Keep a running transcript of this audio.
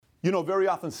You know, very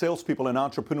often salespeople and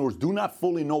entrepreneurs do not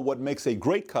fully know what makes a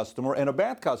great customer and a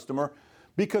bad customer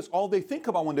because all they think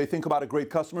about when they think about a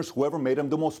great customer is whoever made them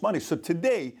the most money. So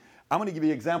today, I'm going to give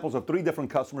you examples of 3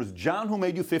 different customers. John, who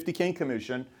made you $50K in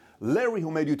commission. Larry, who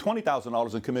made you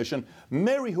 $20,000 in commission.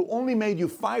 Mary, who only made you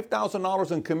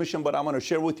 $5,000 in commission, but I'm going to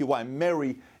share with you why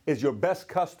Mary is your best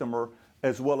customer,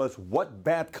 as well as what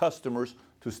bad customers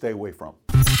to stay away from.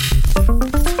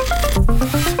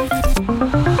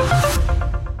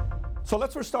 So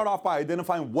let's first start off by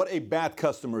identifying what a bad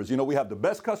customer is. You know, we have the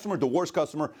best customer, the worst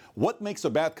customer. What makes a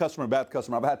bad customer a bad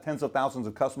customer? I've had tens of thousands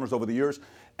of customers over the years,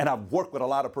 and I've worked with a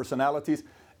lot of personalities.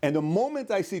 And the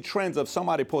moment I see trends of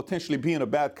somebody potentially being a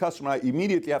bad customer, I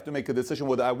immediately have to make a decision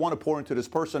whether I want to pour into this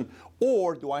person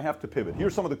or do I have to pivot.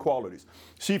 Here's some of the qualities.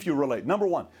 See if you relate. Number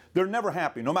 1, they're never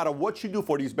happy. No matter what you do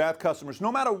for these bad customers,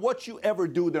 no matter what you ever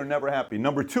do, they're never happy.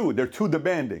 Number 2, they're too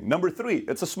demanding. Number 3,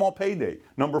 it's a small payday.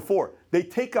 Number 4, they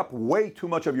take up way too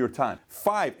much of your time.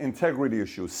 5, integrity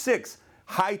issues. 6,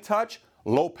 high touch,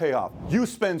 low payoff. You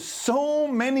spend so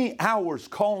many hours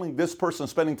calling this person,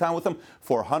 spending time with them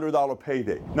for a $100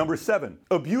 payday. Number 7,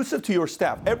 abusive to your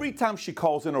staff. Every time she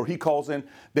calls in or he calls in,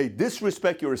 they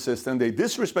disrespect your assistant. They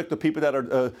disrespect the people that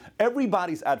are,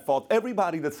 everybody's at fault.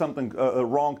 Everybody does something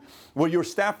wrong, where your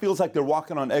staff feels like they're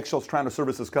walking on eggshells trying to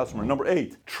service this customer. Number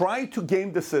 8, try to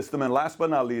game the system. And last but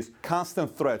not least,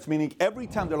 constant threats, meaning every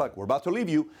time they're like, we're about to leave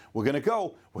you, we're going to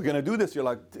go, we're going to do this. You're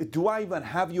like, do I even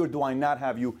have you or do I not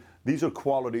have you? These are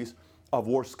qualities of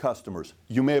worst customers.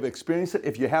 You may have experienced it.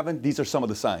 If you haven't, these are some of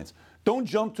the signs. Don't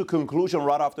jump to conclusion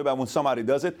right off the bat when somebody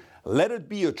does it. Let it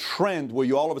be a trend where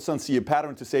you all of a sudden see a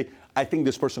pattern to say, I think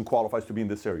this person qualifies to be in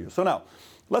this area. So now,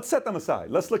 let's set them aside.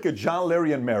 Let's look at John,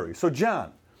 Larry, and Mary. So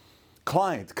John,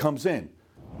 client comes in.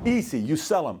 Easy, you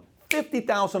sell him.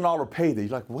 $50,000 payday.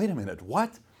 You're like, wait a minute,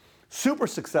 what? Super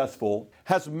successful,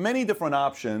 has many different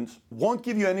options, won't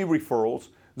give you any referrals,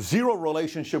 0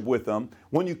 relationship with them.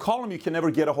 When you call him, you can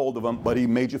never get a hold of him, but he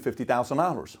made you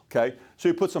 $50,000, okay? So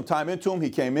you put some time into him, he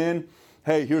came in,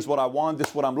 hey, here's what I want, this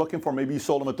is what I'm looking for. Maybe you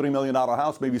sold him a $3 million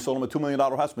house, maybe you sold him a $2 million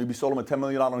house, maybe you sold him a $10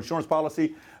 million insurance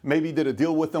policy, maybe you did a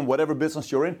deal with them, whatever business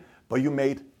you're in, but you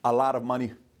made a lot of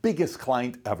money, biggest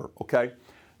client ever, okay?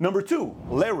 Number 2,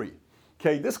 Larry.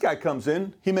 Okay, this guy comes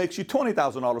in, he makes you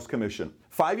 $20,000 commission.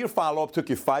 5-year follow-up, took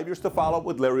you 5 years to follow up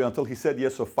with Larry until he said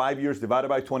yes, so 5 years divided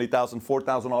by $20,000,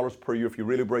 $4,000 per year if you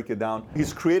really break it down.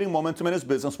 He's creating momentum in his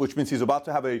business, which means he's about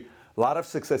to have a lot of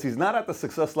success. He's not at the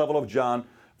success level of John,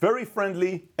 very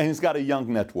friendly, and he's got a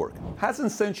young network.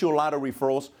 Hasn't sent you a lot of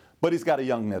referrals, but he's got a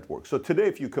young network. So today,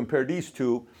 if you compare these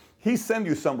two, he sends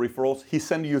you some referrals, he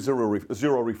sends you zero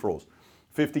referrals.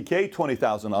 $50K,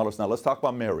 $20,000. Now let's talk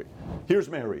about Mary. Here's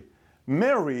Mary.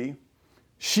 Mary,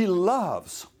 she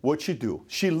loves what you do.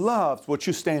 She loves what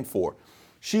you stand for.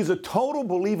 She's a total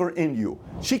believer in you.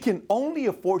 She can only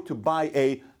afford to buy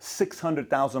a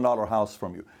 $600,000 house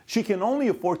from you. She can only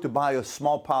afford to buy a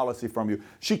small policy from you.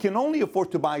 She can only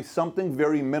afford to buy something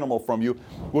very minimal from you,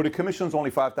 where the commission's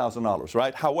only $5,000,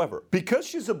 right? However, because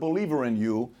she's a believer in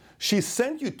you, she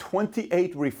sent you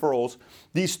 28 referrals.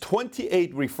 These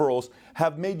 28 referrals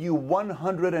have made you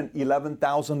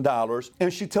 $111,000,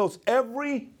 and she tells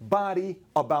everybody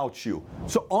about you.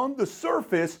 So on the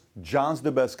surface, John's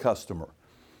the best customer.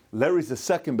 Larry's the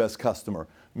second best customer.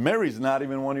 Mary's not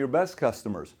even one of your best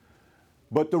customers.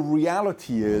 But the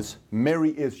reality is,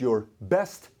 Mary is your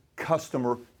best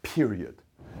customer, period.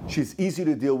 She's easy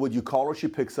to deal with. You call her, she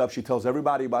picks up, she tells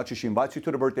everybody about you, she invites you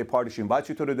to the birthday party, she invites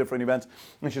you to the different events,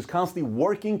 and she's constantly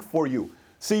working for you.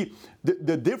 See,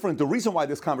 the reason why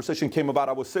this conversation came about,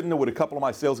 I was sitting there with a couple of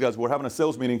my sales guys, we were having a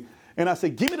sales meeting, and I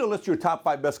said, give me the list of your top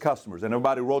 5 best customers. And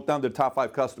everybody wrote down their top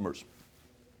 5 customers.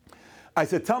 I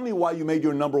said, tell me why you made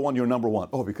your number one your number one.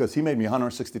 Oh, because he made me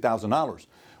 $160,000.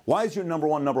 Why is your number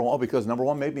one number one? Oh, because number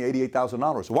one made me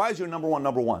 $88,000. Why is your number one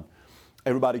number one?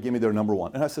 Everybody gave me their number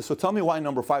one. And I said, so tell me why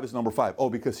number 5 is number 5. Oh,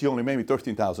 because he only made me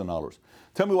 $13,000.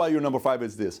 Tell me why your number 5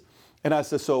 is this. And I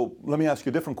said, so let me ask you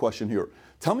a different question here.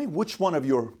 Tell me which one of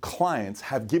your clients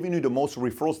have given you the most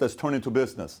referrals that's turned into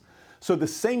business. So the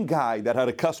same guy that had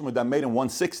a customer that made him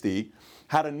 160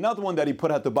 had another one that he put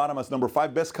at the bottom as number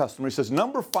 5 best customer. He says,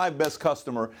 number 5 best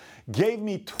customer gave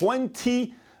me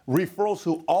 20 referrals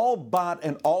who all bought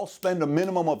and all spent a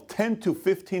minimum of $10,000 to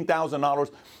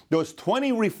 $15,000. Those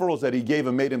 20 referrals that he gave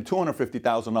him made him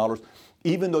 $250,000,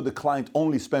 even though the client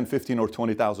only spent $15,000 or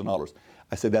 $20,000.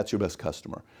 I said, that's your best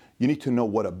customer. You need to know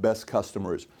what a best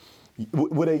customer is.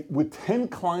 With 10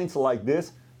 clients like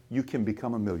this, you can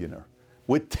become a millionaire.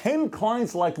 With 10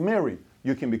 clients like Mary,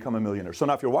 you can become a millionaire. So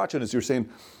now if you're watching this, you're saying,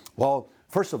 well,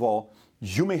 first of all,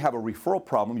 You may have a referral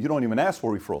problem. You don't even ask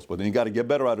for referrals, but then you got to get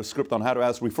better at a script on how to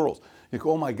ask referrals. You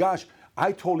go, oh my gosh,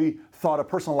 I totally thought a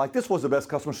person like this was the best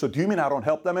customer, so do you mean I don't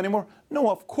help them anymore? No,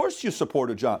 of course you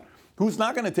supported John. Who's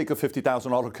not going to take a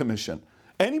 $50,000 commission?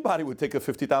 Anybody would take a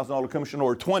 $50,000 commission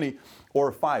or 20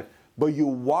 or 5, but you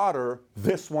water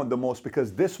this one the most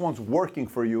because this one's working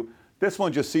for you. This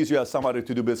one just sees you as somebody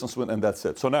to do business with, and that's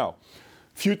it. So now,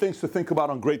 few things to think about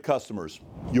on great customers.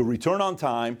 You return on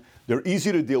time. They're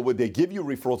easy to deal with. They give you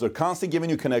referrals. They're constantly giving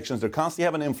you connections. They're constantly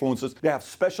having influences. They have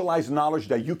specialized knowledge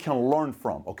that you can learn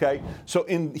from, okay? So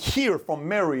in here from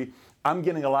Mary, I'm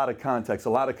getting a lot of context, a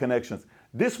lot of connections.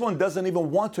 This one doesn't even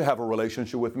want to have a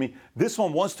relationship with me. This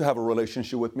one wants to have a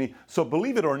relationship with me. So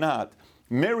believe it or not,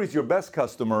 Mary's your best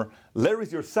customer,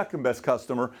 Larry's your second best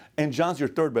customer, and John's your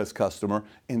third best customer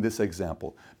in this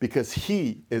example because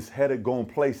he is headed going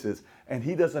places and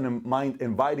he doesn't mind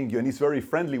inviting you and he's very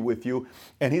friendly with you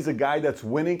and he's a guy that's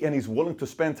winning and he's willing to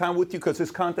spend time with you because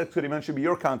his context could eventually be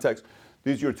your context.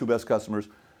 These are your two best customers.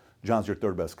 John's your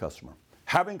third best customer.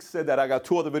 Having said that, I got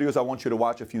 2 other videos I want you to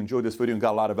watch if you enjoyed this video and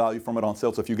got a lot of value from it on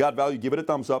sales. If you got value, give it a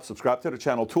thumbs up, subscribe to the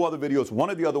channel. 2 other videos. One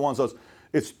of the other ones is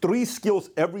it's 3 skills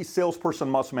every salesperson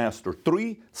must master.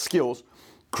 3 skills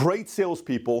great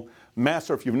salespeople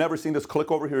master. If you've never seen this,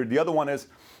 click over here. The other one is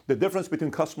the difference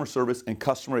between customer service and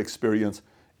customer experience.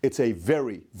 It's a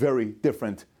very, very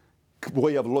different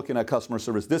way of looking at customer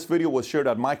service. This video was shared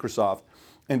at Microsoft,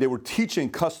 and they were teaching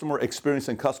customer experience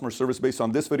and customer service based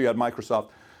on this video at Microsoft.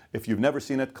 If you've never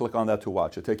seen it, click on that to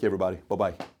watch it. Take care, everybody.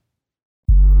 Bye-bye.